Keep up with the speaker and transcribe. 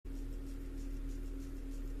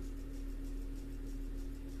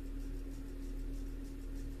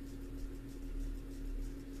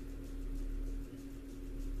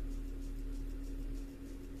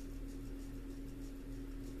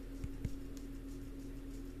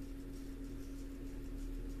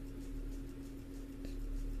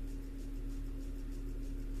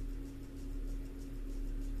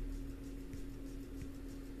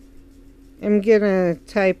I'm gonna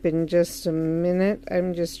type in just a minute.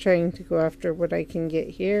 I'm just trying to go after what I can get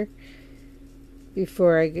here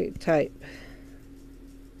before I type.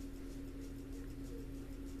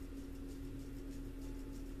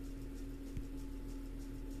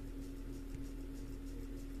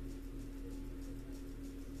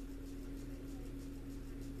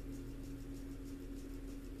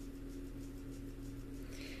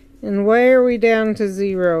 And why are we down to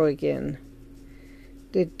 0 again?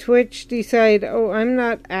 Did Twitch decide, oh, I'm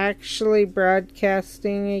not actually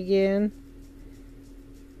broadcasting again?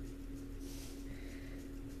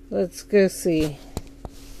 Let's go see.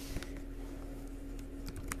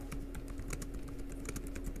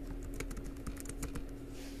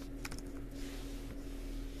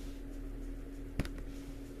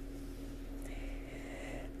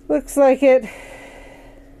 Looks like it.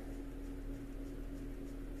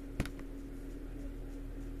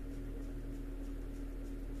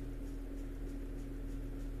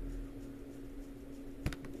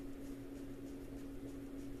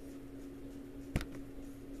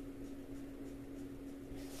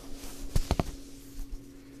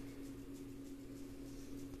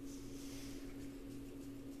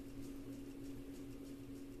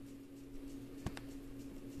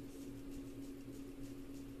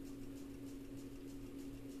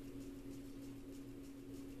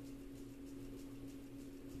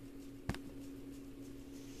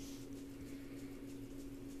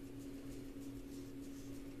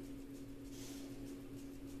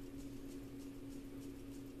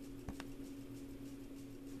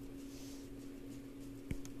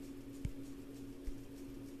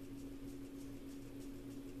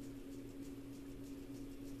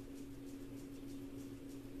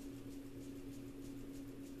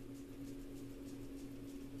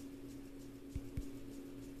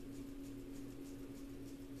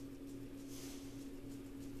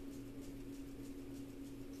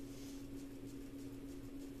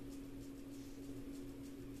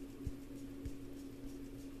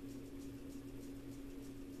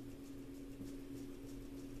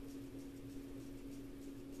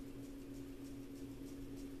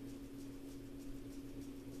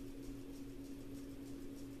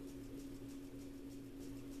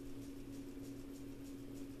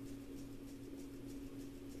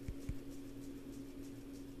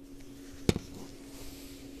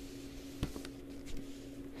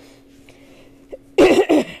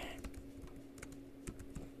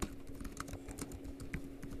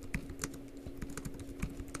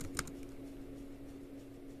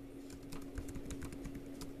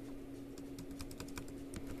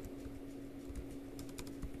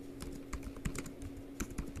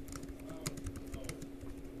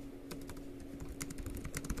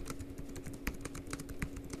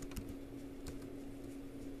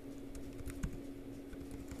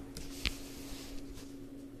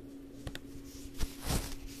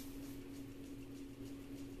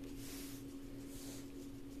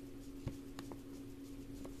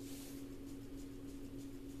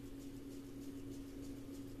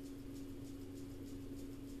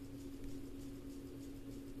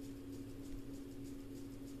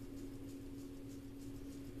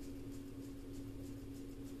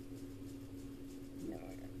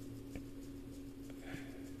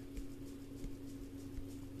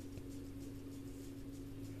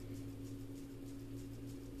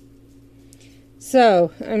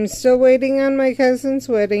 So, I'm still waiting on my cousin's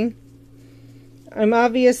wedding. I'm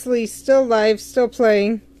obviously still live, still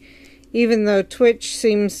playing, even though Twitch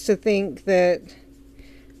seems to think that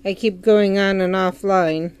I keep going on and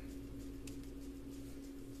offline.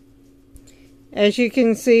 As you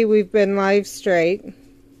can see, we've been live straight.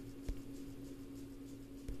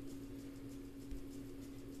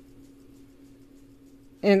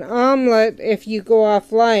 And Omelette, if you go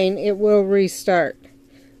offline, it will restart.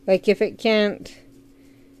 Like if it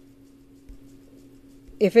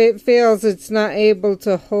feels it's not able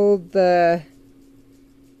to hold the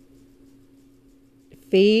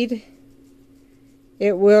feed,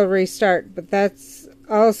 it will restart. But that's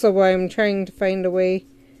also why I'm trying to find a way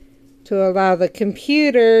to allow the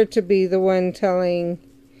computer to be the one telling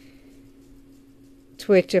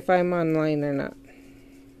Twitch if I'm online or not.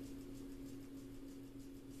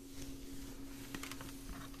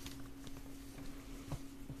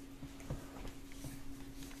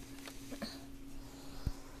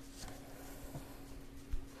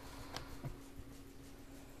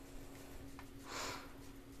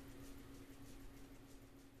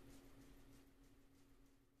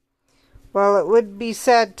 Well, it would be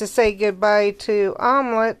sad to say goodbye to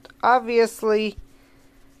Omelette. Obviously,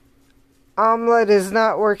 Omelette is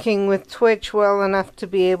not working with Twitch well enough to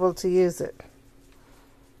be able to use it.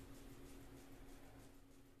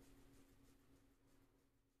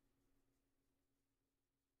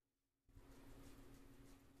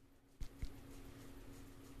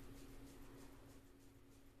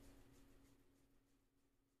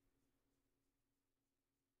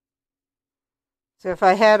 So if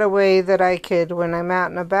I had a way that I could, when I'm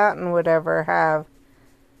out and about and whatever, have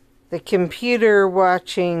the computer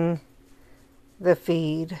watching the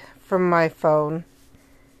feed from my phone,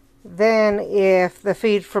 then if the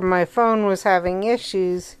feed from my phone was having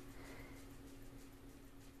issues,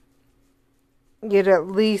 you'd at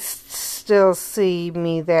least still see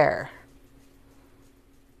me there.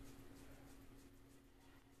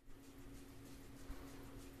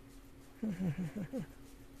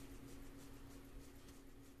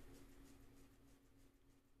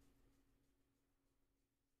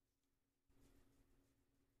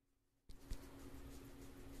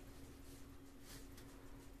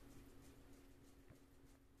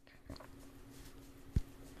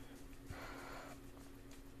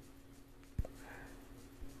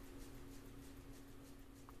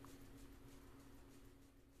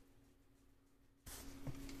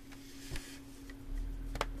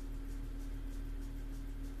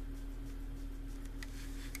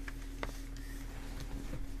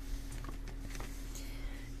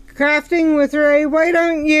 Crafting with Ray, why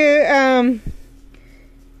don't you,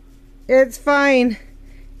 it's fine.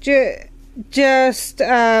 Just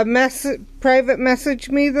private message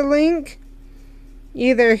me the link,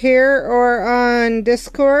 either here or on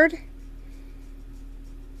Discord,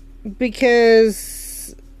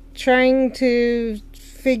 because trying to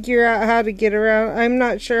figure out how to get around, I'm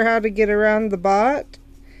not sure how to get around the bot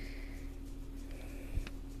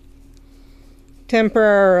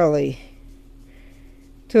temporarily,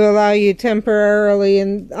 to allow you temporarily.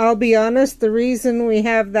 And I'll be honest, the reason we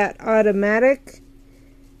have that automatic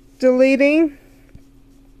deleting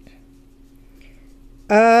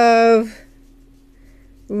of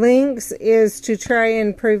links is to try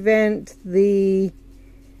and prevent the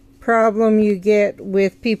problem you get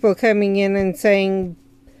with people coming in and saying,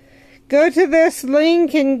 go to this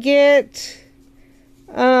link and get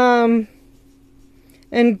and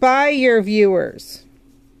buy your viewers,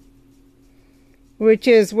 which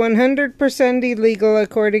is 100% illegal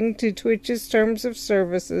according to Twitch's terms of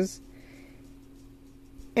services.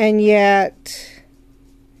 And yet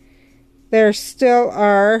there still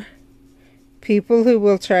are people who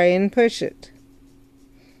will try and push it.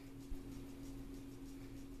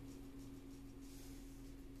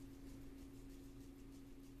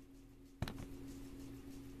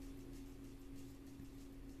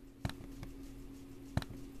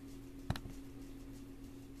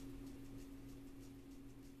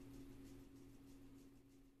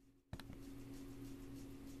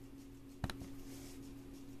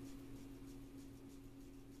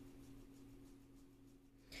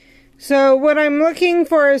 So what I'm looking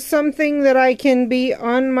for is something that I can be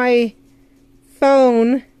on my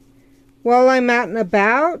phone while I'm out and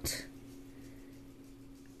about.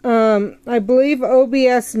 I believe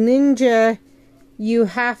OBS Ninja, you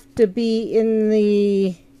have to be in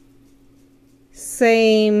the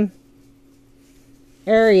same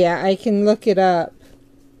area. I can look it up.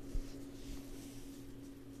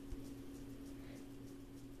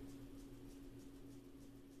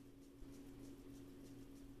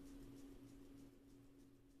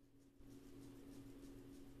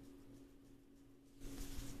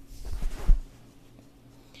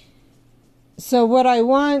 So what I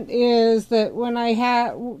want is that when I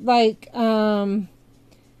had, like, when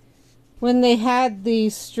they had the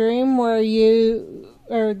stream where you,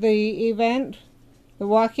 or the event, the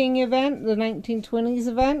walking event, the 1920s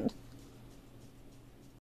event,